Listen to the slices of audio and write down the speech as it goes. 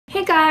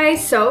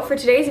guys, so for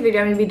today's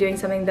video I'm going to be doing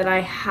something that I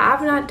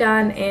have not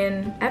done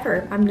in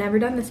ever. I've never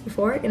done this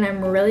before and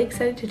I'm really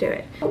excited to do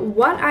it.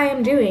 What I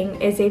am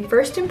doing is a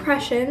first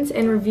impressions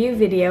and review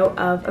video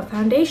of a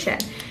foundation.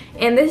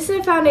 And this is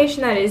a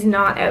foundation that is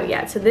not out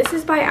yet. So this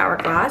is by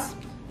Hourglass.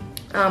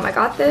 I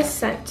got this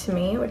sent to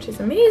me, which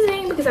is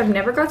amazing because I've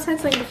never got sent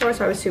something before,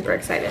 so I was super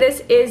excited. This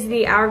is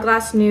the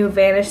Hourglass new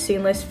Vanish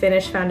Seamless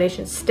Finish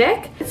Foundation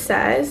Stick. It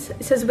says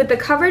with the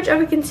coverage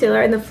of a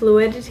concealer and the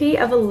fluidity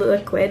of a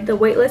liquid, the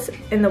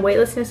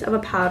weightlessness of a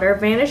powder,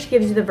 Vanish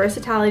gives you the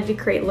versatility to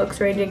create looks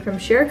ranging from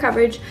sheer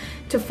coverage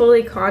to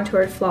fully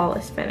contoured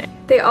flawless finish.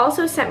 They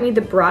also sent me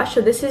the brush.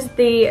 So this is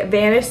the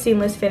Vanish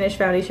Seamless Finish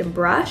Foundation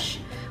brush,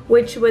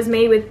 which was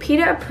made with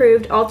PETA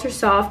approved ultra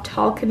soft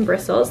talcum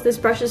bristles. This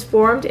brush is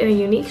formed in a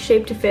unique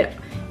shape to fit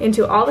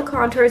into all the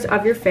contours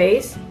of your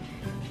face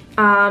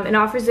and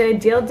offers an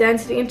ideal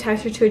density and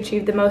texture to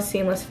achieve the most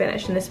seamless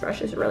finish, and this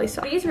brush is really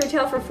soft. These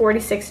retail for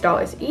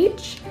 $46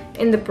 each,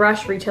 and the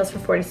brush retails for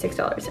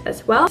 $46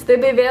 as well. So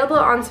they'll be available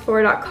on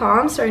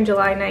Sephora.com starting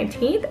July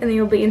 19th, and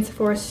they will be in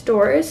Sephora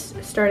stores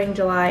starting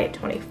July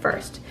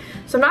 21st.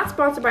 So I'm not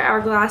sponsored by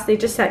Hourglass, they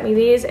just sent me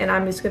these and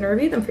I'm just going to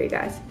review them for you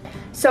guys.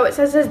 So it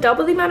says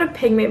double the amount of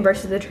pigment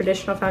versus the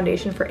traditional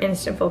foundation for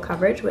instant full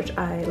coverage, which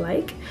I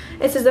like.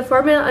 It says the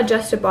formula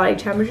adjusted body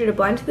temperature to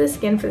blend to the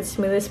skin for the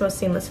smoothest, most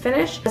seamless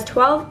finish. It has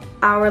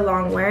 12-hour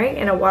long wearing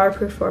and a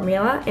waterproof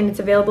formula, and it's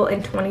available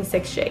in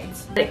 26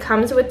 shades. It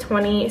comes with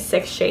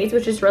 26 shades,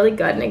 which is really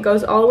good, and it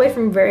goes all the way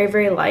from very,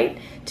 very light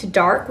to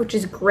dark, which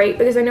is great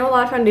because I know a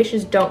lot of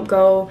foundations don't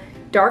go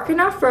dark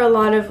enough for a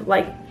lot of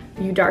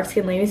you dark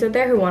skinned ladies out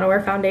there who want to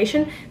wear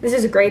foundation. This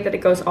is great that it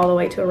goes all the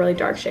way to a really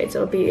dark shade,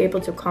 so it'll be able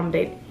to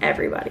accommodate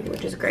everybody,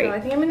 which is great. So I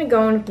think I'm going to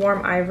go in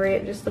warm ivory.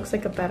 It just looks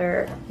like a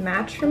better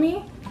match for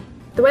me.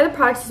 The way the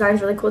product's designed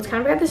is really cool. It's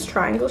kind of got this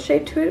triangle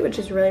shape to it, which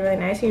is really, really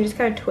nice. And you just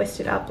kind of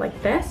twist it up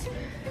like this.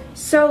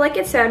 So like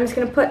it said, I'm just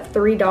going to put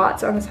 3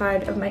 dots on the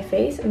side of my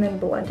face and then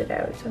blend it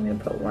out. So I'm going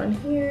to put one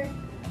here,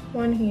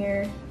 one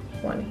here,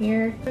 one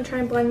here. I'm going to try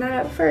and blend that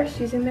out first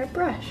using their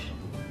brush.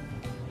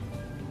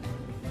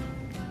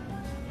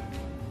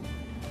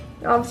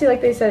 Obviously, like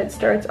they said, it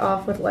starts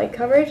off with light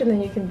coverage and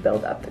then you can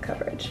build up the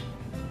coverage.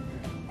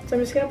 So I'm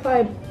just gonna apply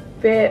a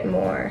bit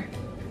more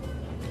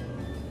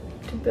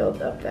to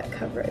build up that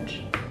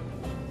coverage.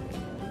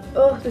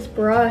 Oh, this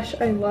brush,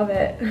 I love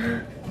it.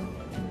 And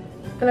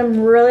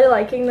I'm really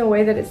liking the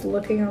way that it's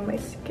looking on my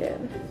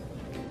skin.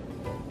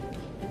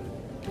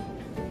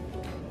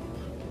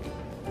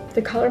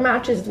 The color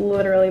match is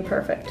literally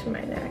perfect to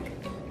my neck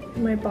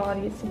and my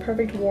body. It's the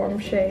perfect warm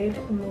shade.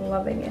 I'm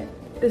loving it.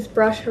 This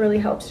brush really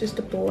helps just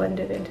to blend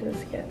it into the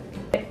skin.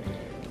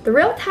 The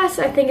real test,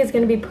 I think, is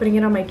going to be putting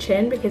it on my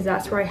chin because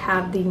that's where I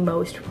have the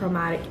most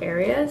chromatic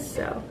areas.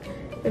 So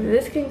if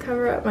this can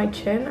cover up my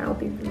chin, I'll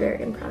be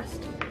very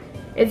impressed.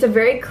 It's a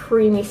very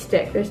creamy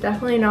stick. There's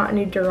definitely not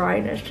any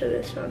dryness to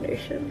this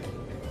foundation.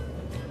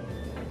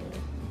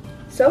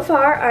 So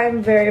far,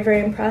 I'm very, very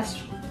impressed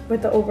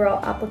with the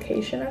overall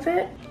application of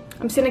it.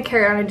 I'm just gonna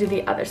carry on and do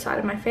the other side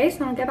of my face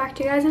and I'll get back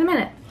to you guys in a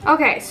minute.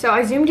 Okay, so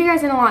I zoomed you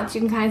guys in a lot so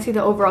you can kind of see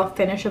the overall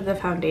finish of the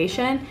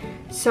foundation.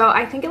 So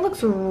I think it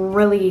looks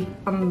really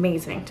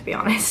amazing, to be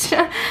honest.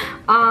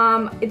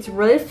 It's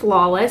really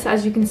flawless,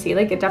 as you can see.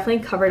 Like, it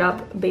definitely covered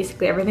up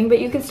basically everything, but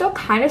you can still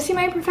kind of see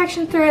my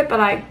imperfections through it, but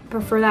I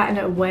prefer that in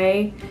a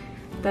way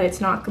that it's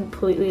not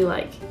completely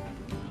like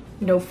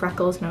no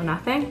freckles, no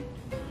nothing,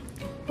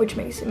 which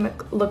makes it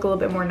look a little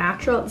bit more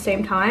natural at the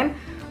same time.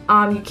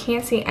 You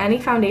can't see any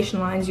foundation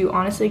lines. You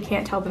honestly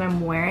can't tell that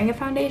I'm wearing a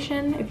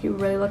foundation if you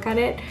really look at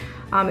it.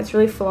 It's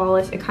really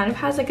flawless. It kind of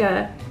has like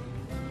a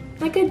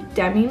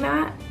demi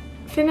matte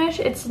finish.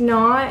 It's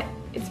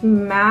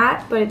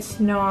matte, but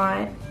it's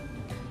not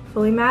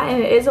fully matte,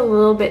 and it is a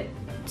little bit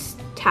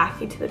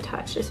tacky to the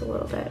touch, just a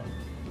little bit.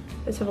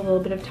 It does have a little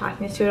bit of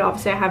tackiness to it.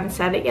 Obviously I haven't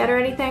set it yet or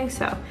anything,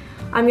 so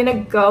I'm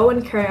gonna go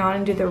and carry on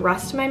and do the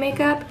rest of my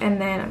makeup,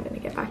 and then I'm gonna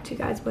get back to you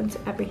guys once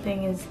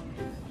everything is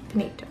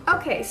neat.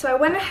 Okay, so I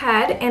went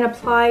ahead and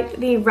applied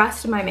the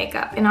rest of my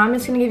makeup, and I'm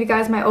just gonna give you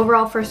guys my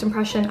overall first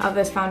impression of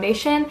this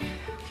foundation.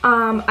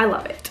 I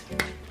love it.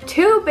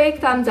 2 big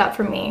thumbs up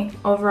for me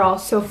overall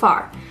so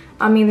far.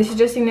 I mean, this is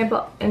just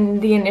in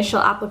the initial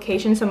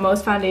application, so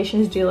most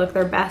foundations do look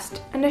their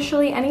best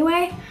initially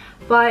anyway,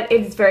 but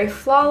it's very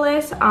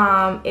flawless.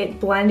 It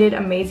blended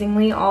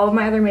amazingly. All of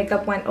my other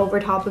makeup went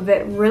over top of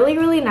it really,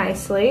 really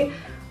nicely.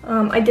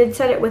 I did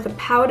set it with a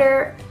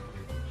powder.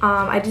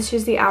 I just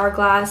used the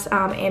Hourglass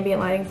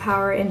ambient lighting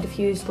power and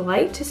diffused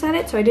light to set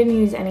it, so I didn't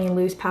use any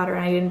loose powder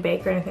and I didn't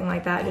bake or anything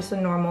like that, just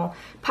a normal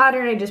powder,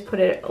 and I just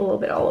put it a little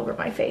bit all over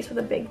my face with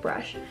a big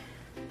brush.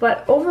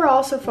 But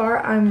overall, so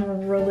far,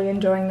 I'm really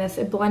enjoying this.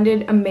 It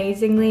blended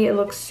amazingly. It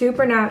looks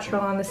super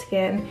natural on the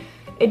skin.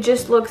 It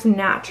just looks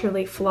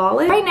naturally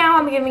flawless. Right now,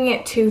 I'm giving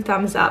it 2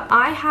 thumbs up.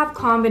 I have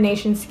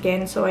combination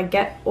skin, so I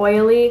get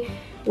oily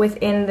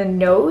within the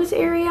nose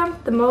area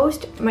the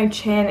most, my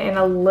chin, and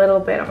a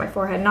little bit on my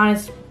forehead.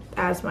 Not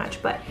as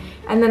much, but,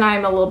 and then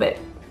I'm a little bit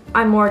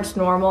I'm more just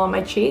normal on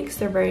my cheeks.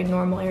 They're very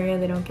normal area.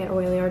 They don't get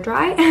oily or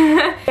dry.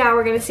 Yeah,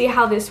 we're gonna see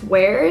how this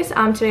wears.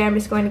 Today I'm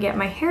just going to get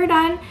my hair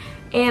done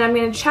and I'm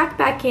gonna check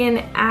back in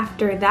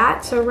after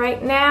that. So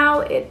right now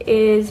it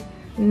is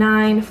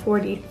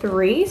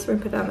 9:43, so we're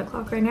gonna put that on the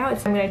clock right now. I'm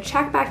gonna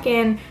check back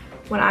in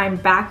when I'm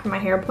back from my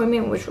hair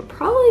appointment, which will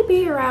probably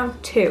be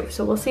around 2.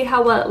 So we'll see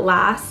how well it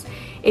lasts.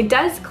 It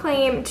does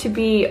claim to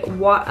be a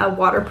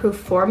waterproof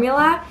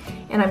formula,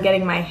 and I'm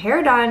getting my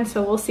hair done,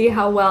 so we'll see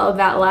how well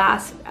that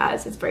lasts,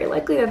 as it's very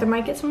likely that there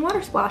might get some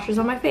water splashes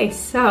on my face.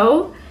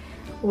 So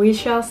we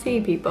shall see,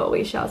 people,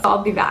 we shall see.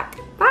 I'll be back.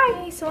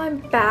 Bye. So I'm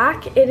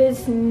back. It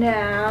is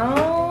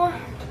now...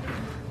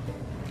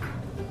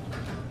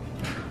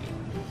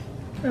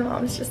 My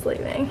mom's just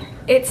leaving.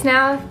 It's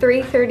now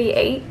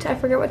 3:38. I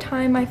forget what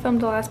time I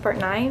filmed the last part,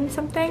 9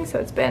 something, so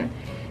it's been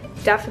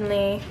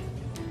definitely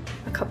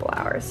a couple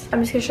hours. I'm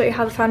just gonna show you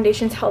how the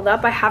foundation's held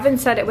up. I haven't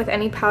set it with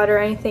any powder or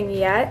anything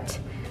yet.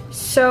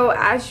 So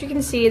as you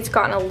can see, it's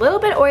gotten a little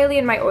bit oily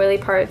in my oily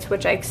parts,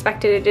 which I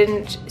expected. It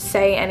didn't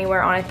say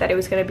anywhere on it that it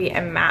was gonna be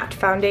a matte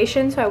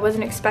foundation, so I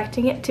wasn't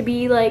expecting it to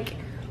be like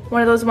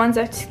one of those ones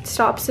that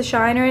stops the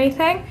shine or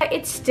anything.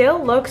 It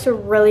still looks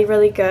really,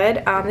 really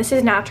good. This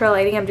is natural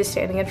lighting. I'm just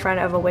standing in front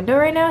of a window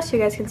right now so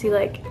you guys can see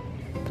like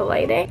the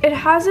lighting. It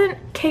hasn't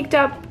caked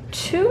up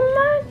too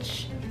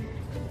much.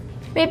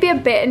 Maybe a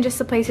bit in just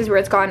the places where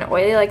it's gotten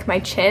oily, like my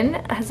chin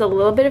has a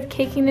little bit of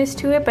cakiness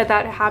to it, but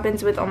that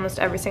happens with almost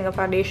every single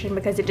foundation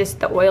because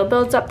the oil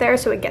builds up there,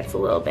 so it gets a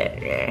little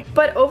bit.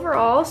 But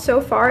overall, so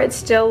far, it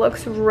still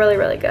looks really,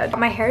 really good. Got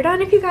my hair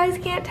done, if you guys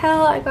can't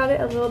tell. I got it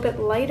a little bit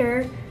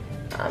lighter,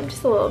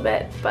 just a little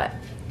bit, but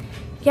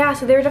yeah,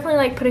 so they were definitely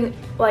like putting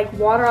like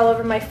water all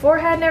over my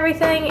forehead and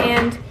everything,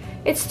 and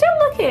it's still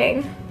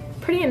looking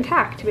pretty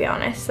intact, to be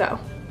honest, so.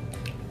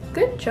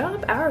 Good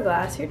job,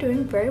 Hourglass. You're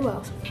doing very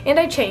well. And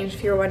I changed,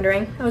 if you were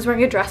wondering. I was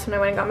wearing a dress when I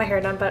went and got my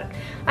hair done, but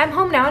I'm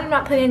home now and I'm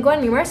not planning on going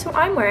anywhere, so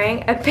I'm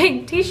wearing a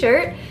big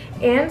t-shirt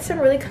and some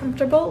really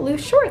comfortable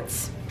loose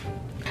shorts.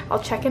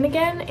 I'll check in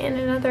again in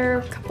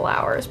another couple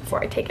hours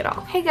before I take it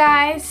off. Hey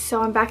guys,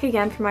 so I'm back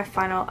again for my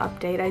final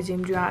update. I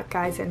zoomed you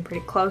guys in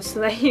pretty close so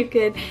that you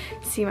could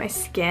see my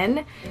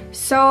skin.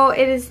 So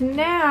it is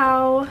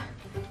now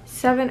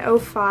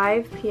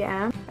 7:05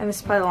 p.m. and this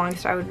is probably the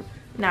longest I would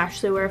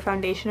naturally wear a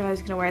foundation. If I was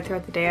going to wear it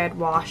throughout the day, I'd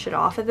wash it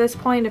off at this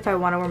point. If I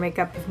want to wear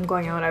makeup, if I'm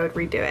going out, I would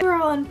redo it.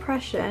 Overall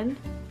impression,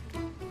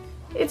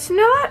 it's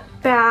not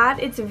bad.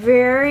 It's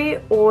very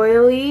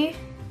oily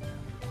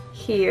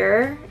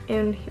here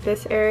in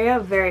this area,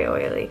 very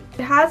oily.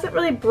 It hasn't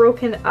really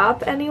broken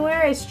up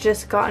anywhere. It's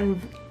just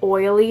gotten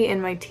oily in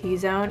my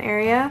T-zone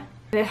area.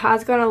 And it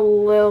has gotten a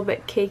little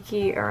bit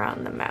cakey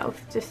around the mouth,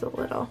 just a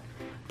little.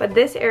 But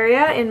this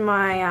area in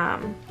my,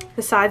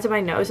 the sides of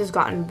my nose has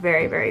gotten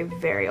very, very,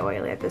 very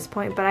oily at this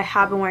point. But I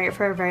have been wearing it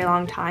for a very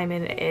long time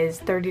and it is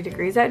 30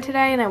 degrees out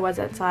today and I was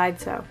outside.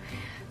 So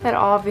that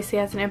obviously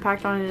has an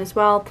impact on it as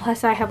well.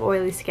 Plus I have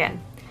oily skin.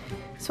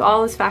 So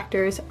all those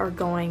factors are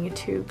going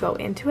to go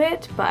into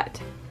it,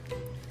 but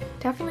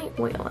definitely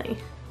oily.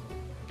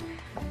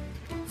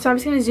 So I'm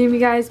just going to zoom you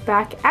guys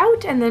back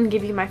out and then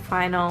give you my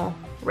final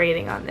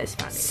rating on this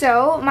foundation.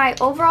 So my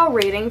overall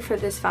rating for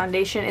this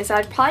foundation is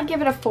I'd probably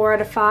give it a 4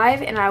 out of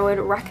 5 and I would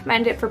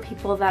recommend it for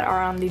people that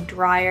are on the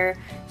drier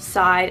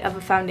side of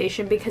a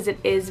foundation because it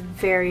is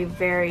very,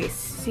 very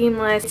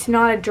seamless. It's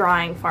not a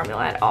drying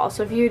formula at all.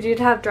 So if you did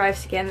have dry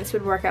skin, this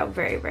would work out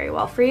very, very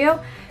well for you.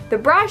 The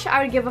brush,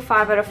 I would give a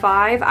 5 out of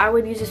 5. I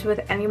would use this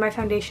with any of my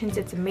foundations.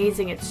 It's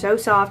amazing. It's so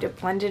soft. It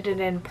blended it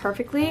in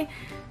perfectly.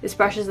 This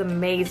brush is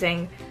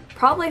amazing.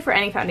 Probably for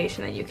any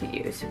foundation that you could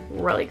use.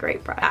 Really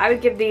great brush. I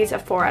would give these a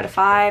 4 out of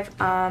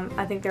 5.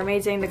 I think they're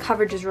amazing. The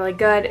coverage is really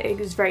good. It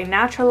was very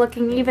natural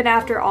looking. Even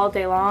after all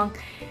day long,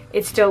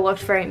 it still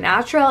looked very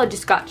natural. It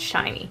just got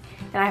shiny.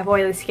 And I have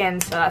oily skin,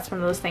 so that's one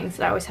of those things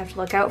that I always have to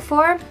look out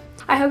for.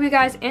 I hope you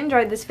guys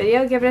enjoyed this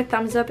video. Give it a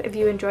thumbs up if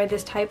you enjoyed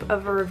this type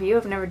of a review.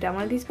 I've never done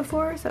one of these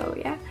before, so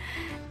yeah.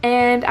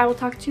 And I will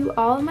talk to you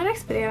all in my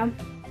next video.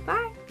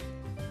 Bye.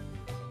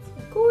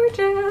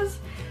 Gorgeous.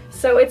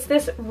 So it's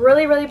this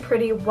really, really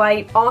pretty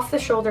white off the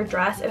shoulder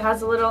dress. It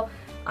has a little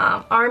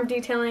arm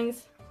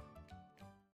detailings.